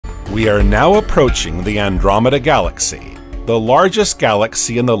We are now approaching the Andromeda galaxy, the largest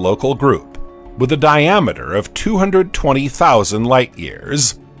galaxy in the local group, with a diameter of 220,000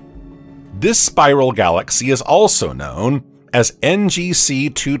 light-years. This spiral galaxy is also known as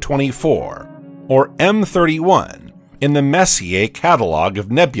NGC 224, or M31, in the Messier catalog of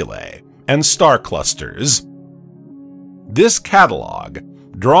nebulae and star clusters. This catalog,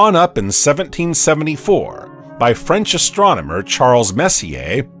 drawn up in 1774 by French astronomer Charles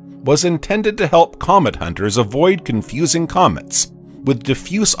Messier, was intended to help comet hunters avoid confusing comets with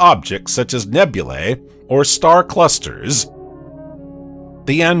diffuse objects such as nebulae or star clusters.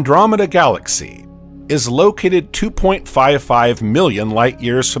 The Andromeda galaxy is located 2.55 million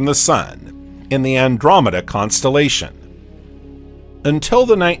light-years from the Sun in the Andromeda constellation. Until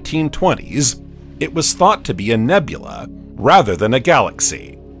the 1920s, it was thought to be a nebula rather than a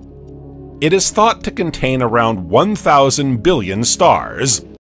galaxy. It is thought to contain around 1,000 billion stars,